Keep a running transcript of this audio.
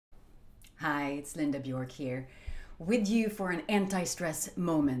Hi, it's Linda Bjork here with you for an anti-stress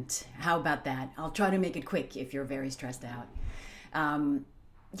moment. How about that? I'll try to make it quick if you're very stressed out. Um,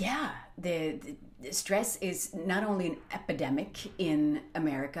 the stress is not only an epidemic in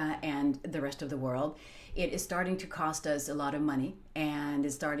America and the rest of the world, it is starting to cost us a lot of money and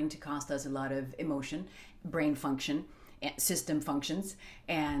is starting to cost us a lot of emotion, brain function, system functions,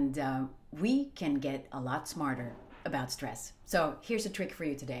 and we can get a lot smarter about stress. So here's a trick for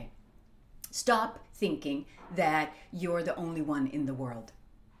you today. Stop thinking that you're the only one in the world.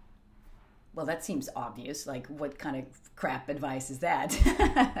 Well, that seems obvious. Like, what kind of crap advice is that?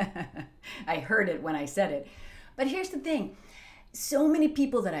 I heard it when I said it. But here's the thing. So many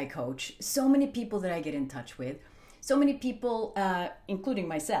people that I coach, so many people that I get in touch with, so many people, including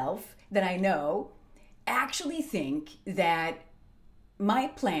myself, that I know, actually think that my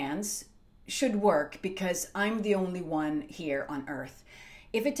plans should work because I'm the only one here on earth.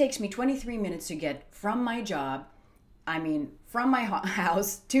 If it takes me 23 minutes to get from my job, from my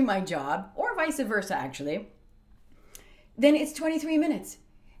house to my job, or vice versa actually, then it's 23 minutes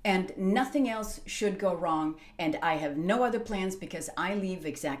and nothing else should go wrong, and I have no other plans because I leave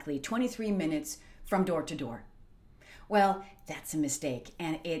exactly 23 minutes from door to door. Well, that's a mistake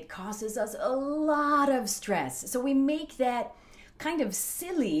and it causes us a lot of stress. So we make that kind of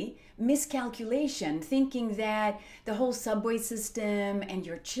silly miscalculation, thinking that the whole subway system and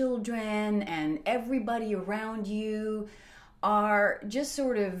your children and everybody around you are just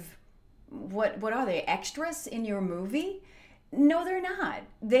sort of, what are they, extras in your movie? No, they're not.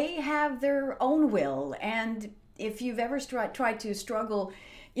 They have their own will. And if you've ever tried to struggle,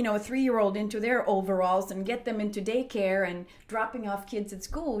 a 3-year-old into their overalls and get them into daycare and dropping off kids at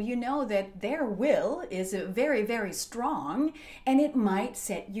school, you know that their will is very, very strong and it might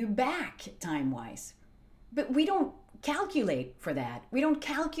set you back time-wise. But we don't calculate for that. We don't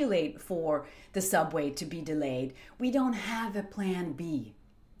calculate for the subway to be delayed. We don't have a plan B.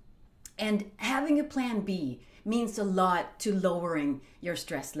 And having a plan B means a lot to lowering your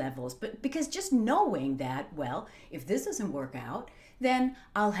stress levels. But because just knowing that, well, if this doesn't work out, then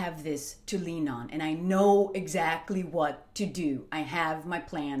I'll have this to lean on. And I know exactly what to do. I have my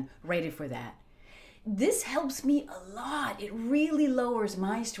plan ready for that. This helps me a lot. It really lowers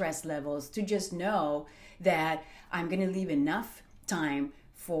my stress levels to just know that I'm going to leave enough time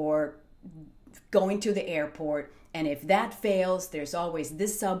for going to the airport. And if that fails, there's always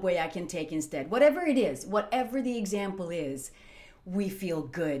this subway I can take instead. Whatever it is, whatever the example is, we feel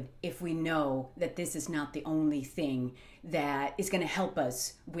good if we know that this is not the only thing that is going to help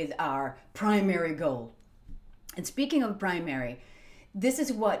us with our primary goal. And speaking of primary, this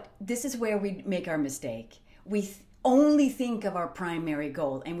is where we make our mistake. We only think of our primary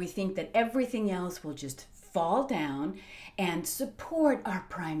goal and we think that everything else will just fall down and support our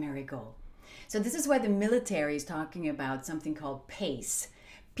primary goal. So this is why the military is talking about something called PACE,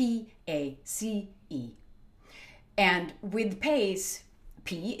 P-A-C-E. And with PACE,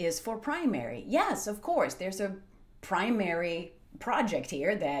 P is for primary. Yes, of course, there's a primary project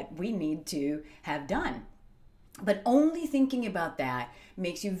here that we need to have done. But only thinking about that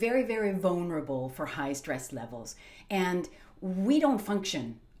makes you very, very vulnerable for high stress levels. And we don't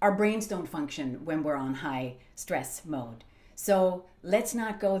function. Our brains don't function when we're on high stress mode. So let's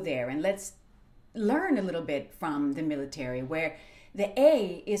not go there, and let's learn a little bit from the military, where the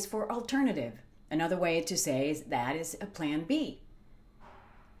A is for alternative. Another way to say is that is a plan B.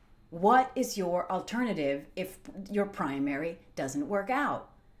 What is your alternative if your primary doesn't work out?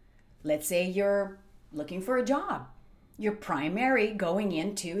 Let's say you're looking for a job. Your primary going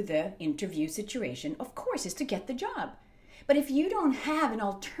into the interview situation, of course, is to get the job. But if you don't have an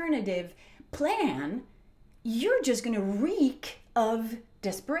alternative plan, you're just going to reek of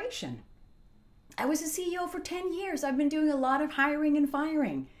desperation. I was a CEO for 10 years. I've been doing a lot of hiring and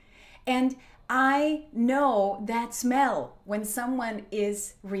firing. And I know that smell when someone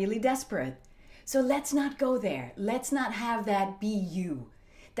is really desperate. So let's not go there. Let's not have that be you.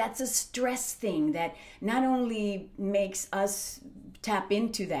 That's a stress thing that not only makes us tap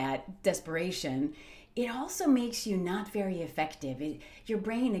into that desperation, it also makes you not very effective. Your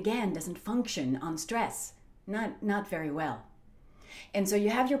brain, again, doesn't function on stress. Not very well. And so you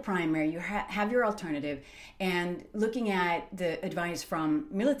have your primary, you have your alternative, and looking at the advice from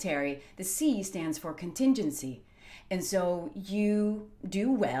military, the C stands for contingency. And so you do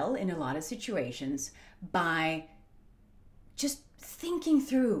well in a lot of situations by just thinking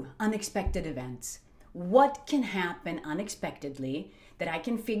through unexpected events. What can happen unexpectedly that I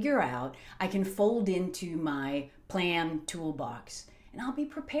can figure out, I can fold into my plan toolbox, and I'll be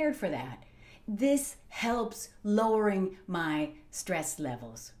prepared for that. This helps lowering my stress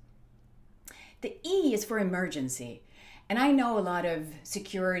levels. The E is for emergency. And I know a lot of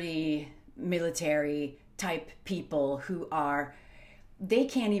security, military type people who they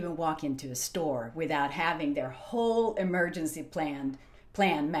can't even walk into a store without having their whole emergency plan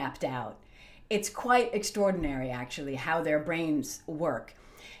mapped out. It's quite extraordinary, actually, how their brains work.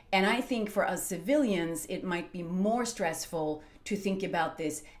 And I think for us civilians, it might be more stressful to think about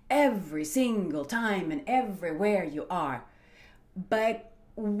this every single time and everywhere you are. But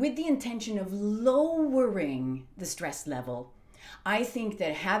with the intention of lowering the stress level, I think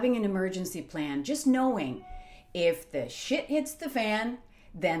that having an emergency plan, just knowing if the shit hits the fan,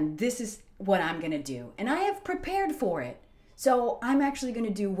 then this is what I'm going to do. And I have prepared for it. So I'm actually going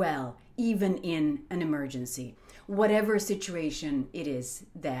to do well, even in an emergency, whatever situation it is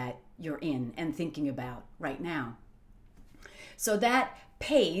that you're in and thinking about right now. So that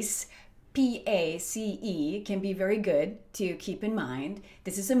PACE, PACE, can be very good to keep in mind.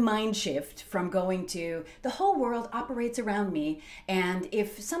 This is a mind shift from going to the whole world operates around me, and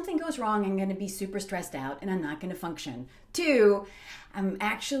if something goes wrong, I'm going to be super stressed out and I'm not going to function. To, I'm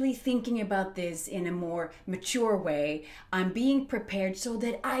actually thinking about this in a more mature way. I'm being prepared so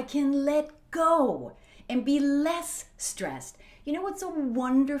that I can let go and be less stressed. You know what's so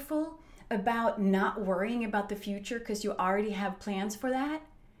wonderful about not worrying about the future because you already have plans for that?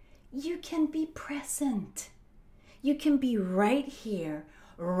 You can be present. You can be right here,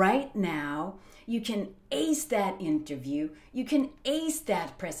 right now. You can ace that interview. You can ace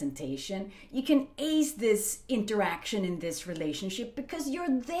that presentation. You can ace this interaction in this relationship because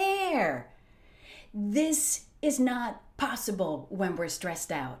you're there. This is not possible when we're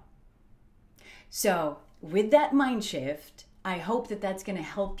stressed out. So with that mind shift, I hope that that's going to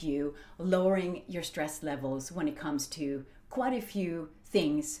help you lowering your stress levels when it comes to quite a few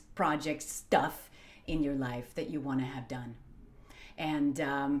things, projects, stuff in your life that you want to have done. And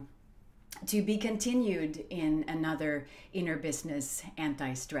to be continued in another Inner Business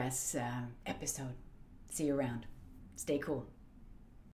Anti-Stress episode. See you around. Stay cool.